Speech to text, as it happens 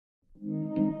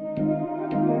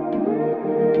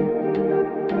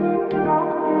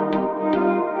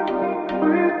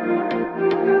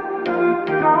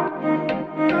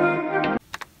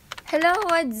Hello,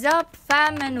 what's up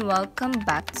fam, and welcome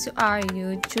back to our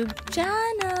YouTube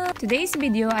channel. Today's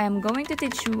video, I am going to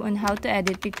teach you on how to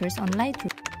edit pictures on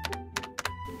Lightroom.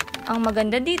 Ang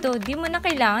maganda dito, di mo na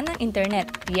kailangan ng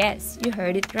internet. Yes, you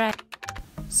heard it right.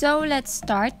 So, let's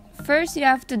start. First, you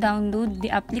have to download the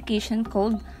application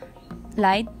called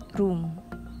Lightroom.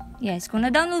 Yes, kung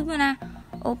na-download mo na,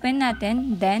 open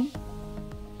natin, then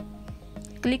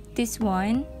click this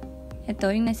one.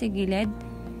 Ito, yung nasa gilid.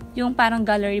 Yung parang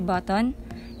gallery button,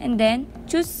 and then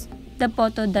choose the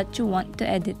photo that you want to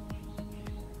edit.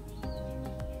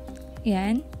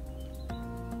 Yan.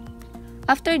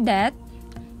 After that,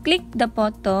 click the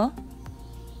photo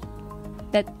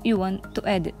that you want to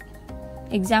edit.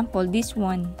 Example, this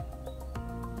one.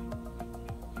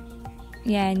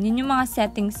 Yan, yun yung mga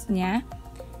settings niya.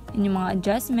 Yun yung mga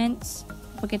adjustments.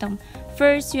 Pakita mo.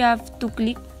 First, you have to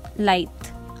click light.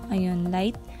 Ayun,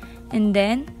 light. And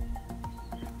then,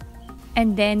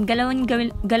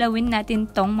 galawin natin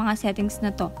tong mga settings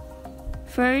na to.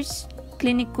 First,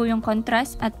 clinic ko yung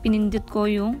contrast at pinindot ko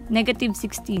yung negative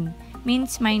 16.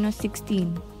 Means minus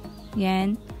 16.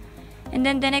 Yan. And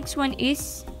then, the next one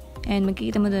is, and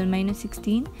magkikita mo doon, minus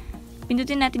 16.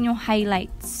 Pindutin natin yung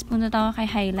highlights. Punta tayo kay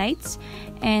highlights.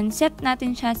 And set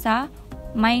natin siya sa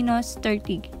minus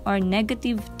 30 or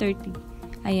negative 30.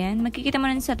 Ayan. Magkikita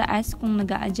mo na sa taas kung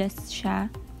nag-a-adjust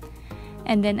siya.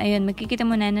 And then, ayun, makikita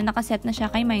mo na nakaset na siya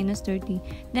kay minus 30.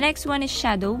 The next one is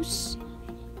shadows.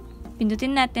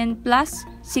 Pindutin natin plus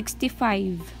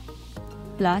 65.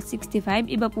 Plus 65.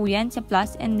 Iba po yan sa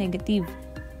plus and negative.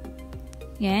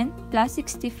 Yan. Plus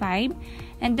 65.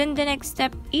 And then, the next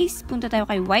step is, punta tayo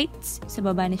kay whites sa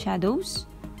baba ni shadows.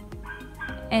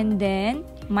 And then,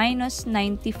 minus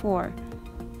 94.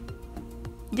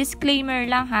 Disclaimer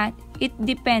lang ha, it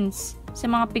depends sa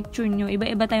mga picture nyo.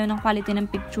 Iba-iba tayo ng quality ng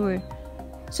picture.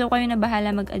 So, kayo na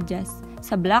bahala mag-adjust.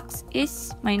 Sa blacks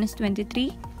is minus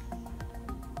 23.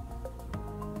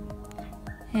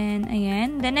 And,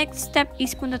 ayan. The next step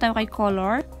is punta tayo kay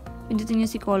color. Pindutin nyo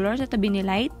si color sa tabi ni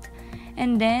light.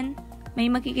 And then, may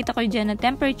makikita kayo dyan na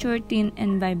temperature, tint,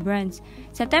 and vibrance.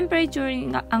 Sa temperature,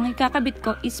 ang ikakabit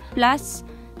ko is plus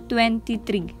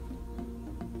 23.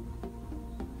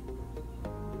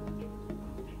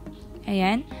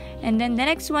 Ayan. And then, the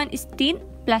next one is tint.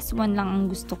 Plus 1 lang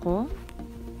ang gusto ko.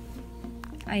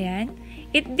 Ayan.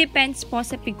 It depends po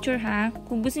sa picture ha.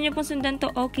 Kung gusto niyo pong sundan to,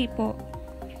 okay po.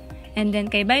 And then,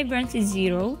 kay vibrance is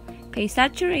 0. Kay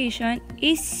saturation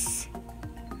is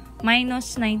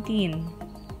minus 19.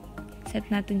 Set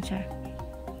natin siya.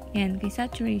 Yan, kay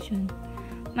saturation.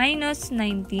 Minus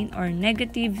 19 or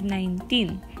negative 19.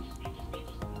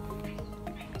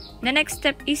 The next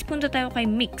step is punta tayo kay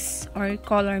mix or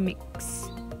color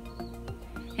mix.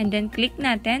 And then, click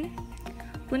natin.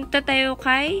 Punta tayo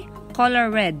kay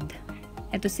color red.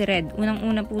 Ito si red.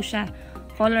 Unang-una po siya.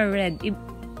 Color red.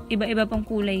 Iba-iba pong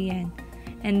kulay yan.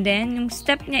 And then, yung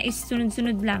step niya is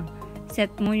sunod-sunod lang. Set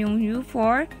mo yung hue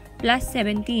for plus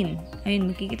 17.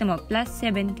 Ayun, makikita mo. Plus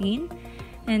 17.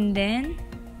 And then,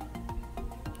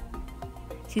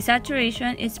 si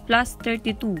saturation is plus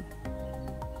 32.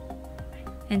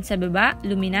 And sa baba,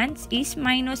 luminance is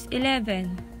minus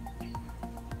 11.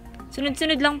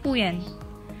 Sunod-sunod lang po yan.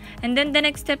 And then, the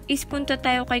next step is punta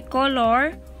tayo kay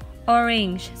color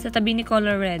orange sa tabi ni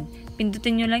color red.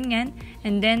 Pindutin nyo lang yan.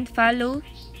 And then, follow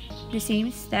the same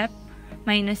step.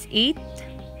 Minus 8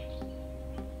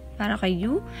 para kay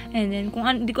hue. And then, kung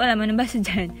hindi ko alam ano basta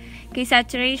dyan. Kay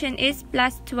saturation is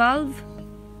plus 12.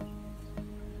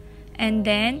 And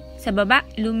then, sa baba,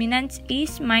 luminance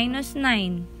is minus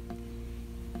 9.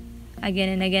 Again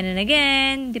and again and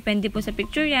again. Depende po sa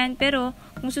picture yan. Pero,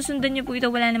 kung susundan nyo po ito,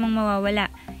 wala namang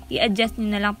mawawala. I-adjust nyo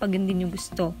na lang pag hindi nyo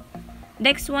gusto.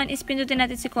 Next one is pindutin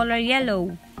natin si color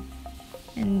yellow.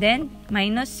 And then,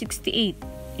 minus 68.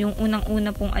 Yung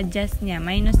unang-una pong adjust niya.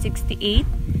 Minus 68.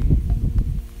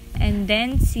 And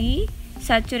then, si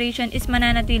saturation is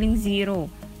mananatiling 0.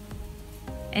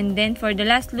 And then, for the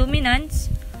last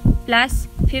luminance, plus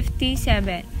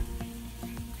 57.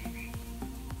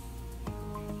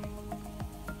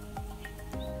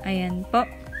 Ayan po.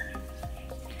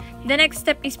 The next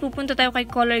step is pupunta tayo kay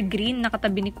color green na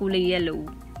katabi ni kulay yellow.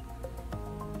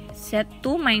 Set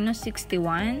to minus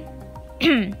 61.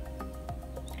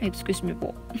 Excuse me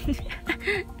po.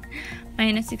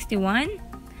 Minus 61.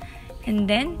 And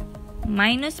then,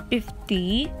 minus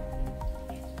 50.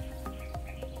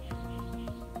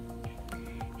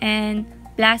 And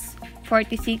plus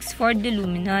 46 for the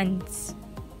luminance.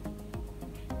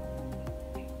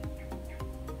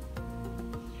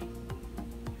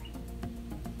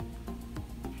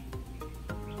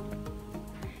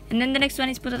 And then the next one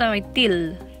is punta tayo kay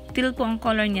teal. teal po ang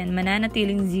color niyan,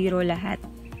 mananatiling 0 lahat.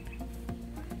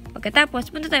 Pagkatapos,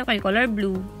 punta tayo kay color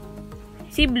blue.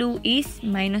 Si blue is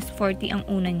minus 40 ang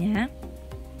una niya.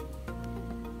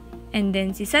 And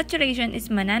then, si saturation is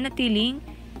mananatiling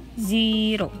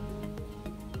 0.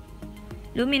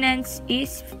 Luminance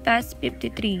is plus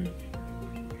 53.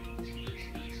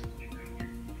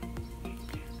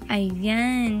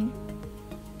 Ayan.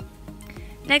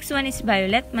 Next one is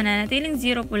violet. Mananatiling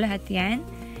 0 po lahat yan.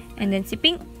 And then si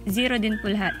pink, 0 din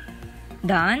po lahat.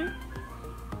 Done.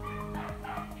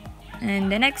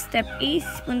 And the next step is,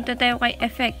 punta tayo kay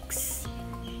effects.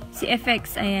 Si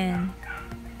effects, ayan.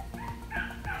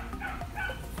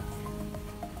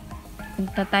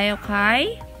 Punta tayo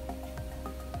kay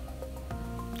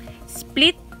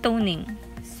split toning.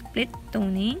 Split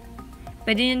toning.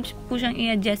 Pwede yun po siyang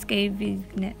i-adjust kay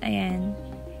vignette. Ayan.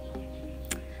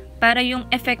 Para yung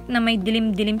effect na may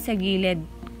dilim-dilim sa gilid.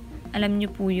 Alam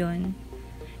nyo po yun.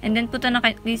 And then, punta na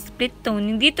kay split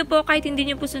toning. Dito po, kahit hindi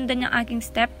nyo po sundan yung aking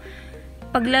step,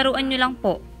 paglaruan nyo lang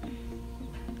po.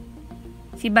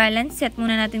 Si balance, set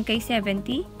muna natin kay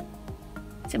 70.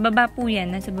 Sa baba po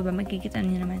yan. Nasa baba, makikita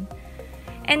nyo naman.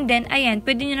 And then, ayan,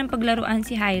 pwede nyo nang paglaruan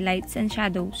si highlights and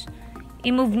shadows.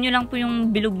 I-move nyo lang po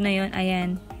yung bilog na yon.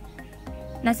 Ayan.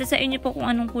 Nasa sa inyo po kung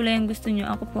anong kulay ang gusto nyo.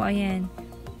 Ako po, ayan.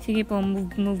 Sige po,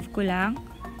 move ko lang.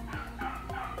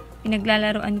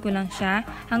 Pinaglalaroan ko lang siya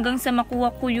hanggang sa makuha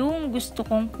ko yung gusto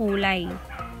kong kulay.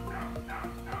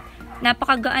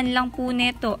 Napakagaan lang po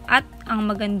nito at ang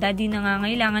maganda, di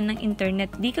nangangailangan ng internet.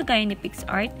 Di kagaya ni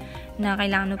PixArt na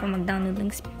kailangan mo pa mag-download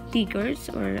ng stickers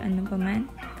or ano pa man.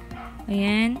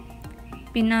 Ayan.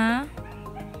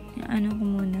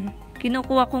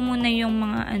 Kinukuha ko muna yung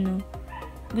mga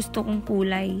gusto kong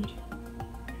kulay.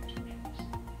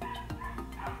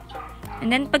 And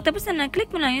then, pagtapos na,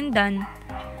 click mo lang yung done.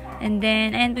 And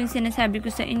then, ayan po yung sinasabi ko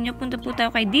sa inyo. Punta po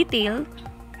tayo kay detail.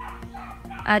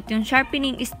 At yung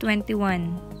sharpening is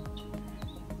 21.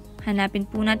 Hanapin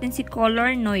po natin si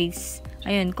color noise.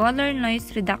 Ayun, color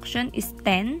noise reduction is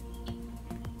 10.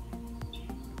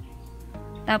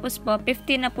 Tapos po,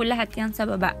 50 na po lahat yan sa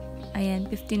baba. Ayan,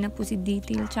 50 na po si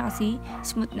detail tsaka si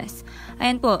smoothness.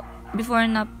 Ayan po, before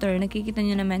and after. Nakikita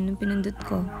nyo naman nung pinundot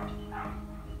ko.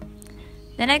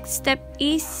 The next step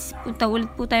is, punta ulit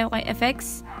po tayo kay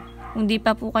effects. Kung di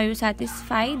pa po kayo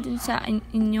satisfied dun sa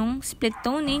inyong split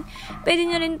toning, pwede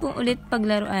nyo rin po ulit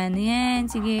paglaruan.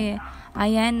 Ayan, sige.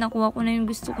 Ayan, nakuha ko na yung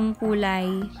gusto kong kulay.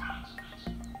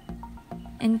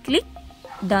 And click.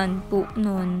 Done po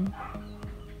nun.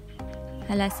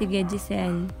 Hala, sige,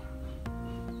 Giselle.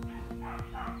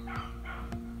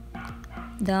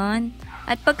 Done.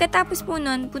 At pagkatapos po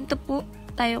nun, punta po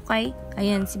tayo kay,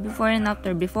 ayan, si before and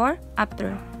after. Before,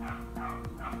 after.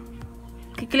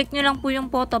 Kiklik nyo lang po yung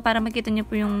photo para makita nyo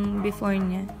po yung before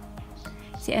niya.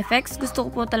 Si effects, gusto ko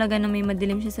po talaga na may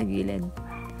madilim siya sa gilid.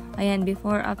 Ayan,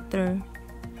 before, after.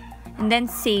 And then,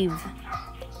 save.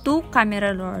 To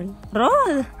camera roll.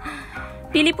 Roll!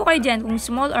 Pili po kayo dyan kung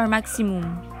small or maximum.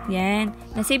 Yan.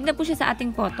 Na-save na po siya sa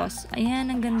ating photos. Ayan,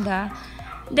 ang ganda.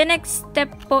 The next step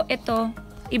po ito,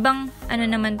 ibang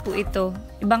naman po ito,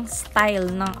 ibang style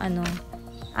ng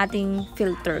ating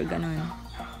filter, ganun.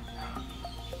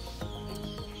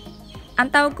 Ang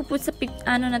tawag ko po sa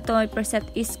preset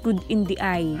is good in the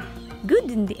eye. Good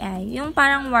in the eye. Yung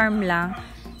parang warm lang.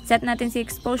 Set natin si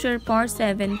exposure for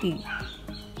 70.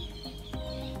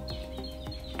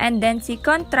 And then si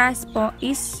contrast po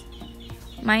is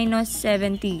minus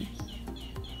 70.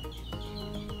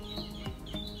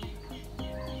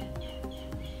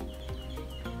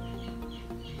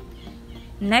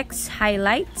 Next,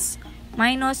 highlights,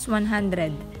 minus 100.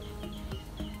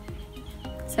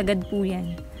 Sagad po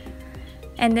yan.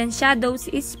 And then, shadows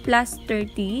is plus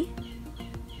 30.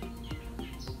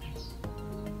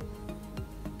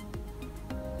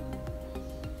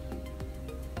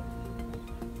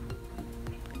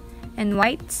 And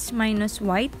whites, minus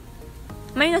white.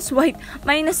 Minus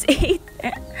 8.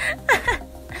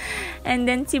 And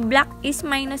then, si black is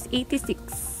minus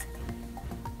 86.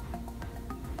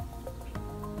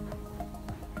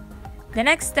 The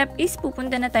next step is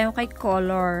pupunta na tayo kay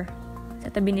color.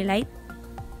 Sa tabi ni light.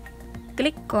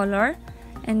 Click color.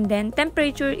 And then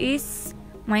temperature is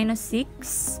minus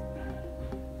 6.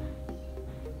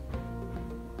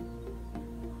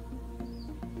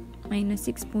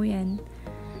 Minus 6 po yan.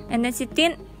 And then si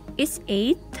tint is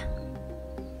 8.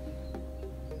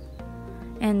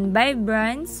 And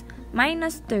vibrance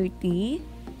minus 30.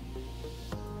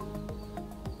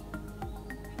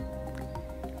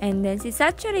 And then, si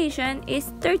saturation is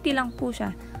 30 lang po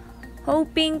siya.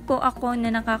 Hoping po ako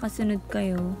na nakakasunod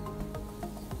kayo.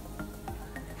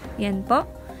 Yan po.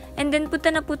 And then, punta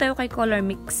na po tayo kay color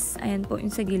mix. Ayan po, yung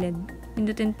sa gilid.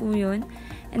 Pindutin po yun.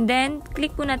 And then,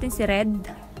 click po natin si red.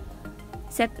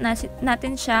 Set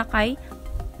natin siya kay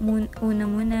una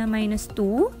muna,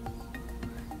 -2.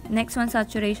 Next one,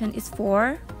 saturation is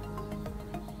 4.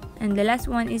 And the last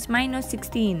one is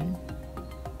 -16.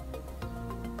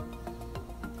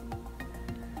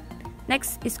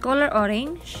 Next is color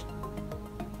orange.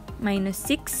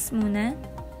 -6 muna.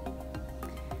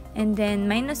 And then,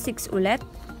 -6 ulit.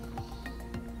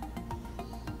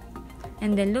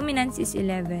 And then, luminance is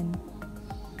 11.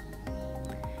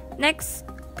 Next,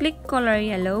 click color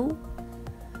yellow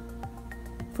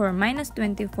for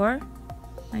 -24.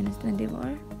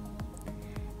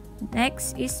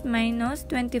 Next is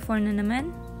 -24 na naman.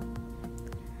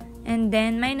 And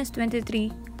then,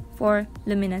 -23 for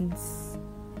luminance.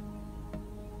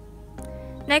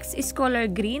 Next is color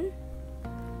green.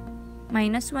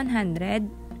 -100.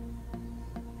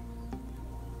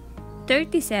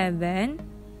 37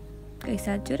 kay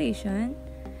saturation.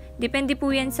 Depende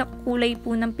po yan sa kulay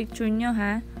po ng picture nyo,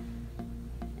 ha.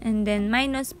 And then,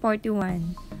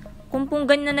 -41. Kung pong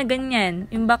ganyan na ganyan,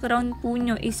 yung background po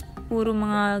nyo is puro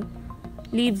mga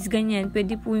leaves ganyan,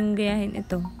 pwede po yung gayahin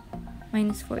ito.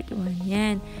 -41.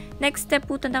 Yan. Next step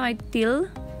po tayo kay teal.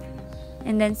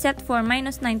 And then, set for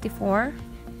 -94.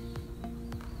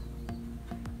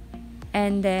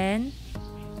 And then,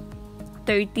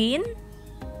 13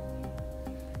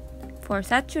 for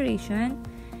saturation.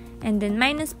 And then,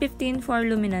 -15 for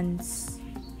luminance.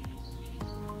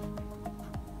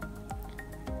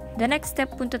 The next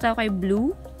step, punta tayo kay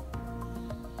blue.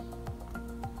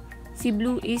 Si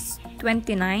blue is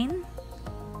 29.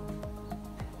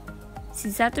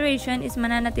 Si saturation is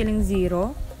mananatiling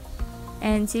 0.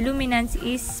 And si luminance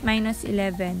is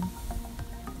 -11.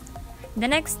 The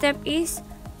next step is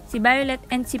si violet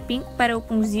and si pink. Pareho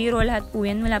pong 0 lahat po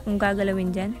yan. Wala pong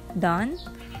gagalawin dyan. Done.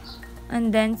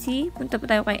 And then, punta po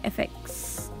tayo kay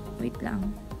effects. Wait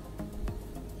lang.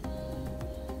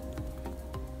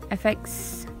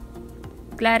 Effects.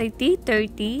 Clarity,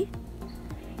 30.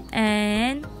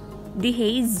 And,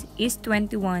 dehaze is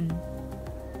 21.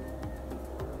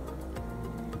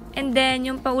 And then,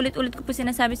 yung paulit-ulit ko po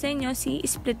sinasabi sa inyo, si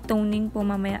split toning po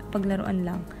mamaya, paglaruan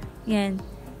lang. Yan.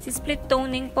 Si split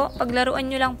toning po, paglaruan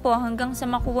nyo lang po hanggang sa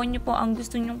makuha nyo po ang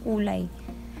gusto nyong kulay.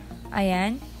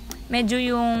 Ayan. Medyo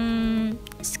yung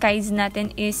skies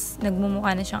natin is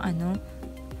nagmumukha na siyang ano.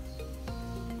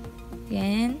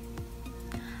 Yan.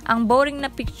 Ang boring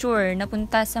na picture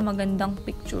napunta sa magandang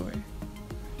picture.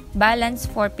 Balance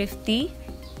 450.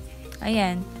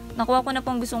 Ayan. Nakuha ko na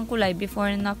pong gustong kulay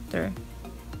before and after.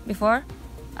 Before,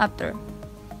 after.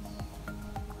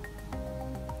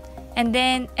 And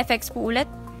then, effects po ulit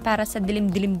para sa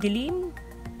dilim-dilim-dilim.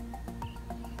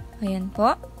 Ayan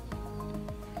po.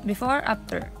 Before,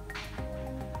 after.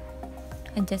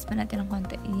 Adjust pa natin ng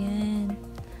konti. Ayan.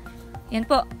 Ayan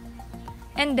po.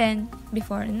 And then,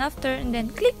 before and after. And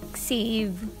then, click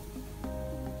save.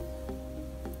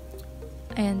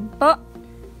 Ayan po.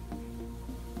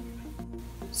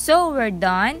 So, we're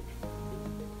done.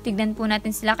 Tignan po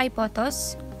natin sila kay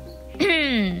photos.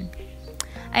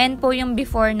 Ayan po yung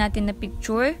before natin na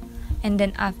picture. And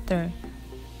then, after.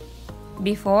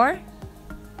 Before.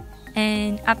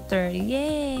 And after.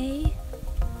 Yay!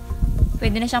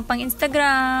 Pwede na siyang pang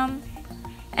Instagram.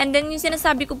 And then, yung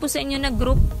sinasabi ko po sa inyo na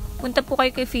group, punta po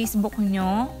kayo kay Facebook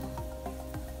nyo.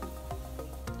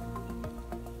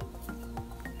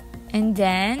 And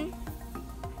then,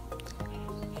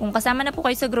 kung kasama na po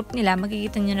kayo sa group nila,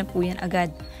 makikita nyo na po yan agad.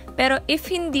 Pero if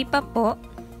hindi pa po,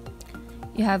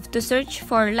 you have to search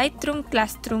for Lightroom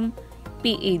Classroom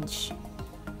PH.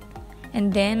 And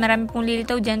then, marami pong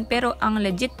lilitaw dyan, pero ang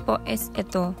legit po is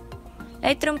ito.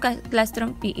 Lightroom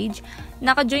Classroom PH.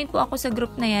 Naka-join po ako sa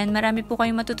group na yan. Marami po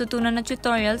kayong matututunan na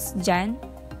tutorials dyan.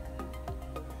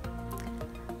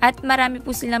 At marami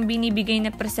po silang binibigay na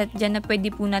preset dyan na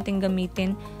pwede po natin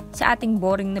gamitin sa ating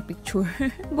boring na picture.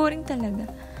 Boring talaga.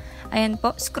 Ayan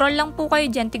po. Scroll lang po kayo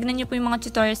dyan. Tignan nyo po yung mga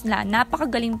tutorials nila.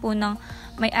 Napakagaling po ng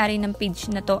may-ari ng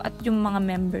page na to at yung mga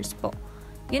members po.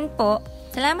 Yun po.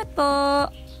 Salamat po.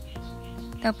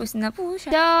 Tapos na po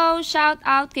siya. So, shout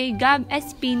out kay Gab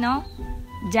Espino,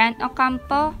 Jan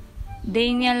Ocampo,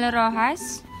 Daniel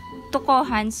Rojas, Tuko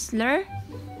Hansler,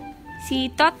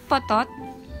 si Tot Potot,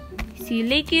 si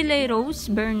Lakey Rose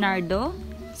Bernardo,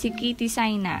 si Kitty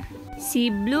Saina,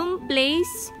 si Bloom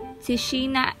Place, si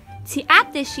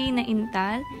Ate Sheena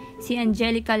Intal, si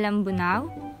Angelica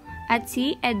Lambunao, at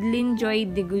si Edlin Joy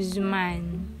de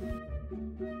Guzman.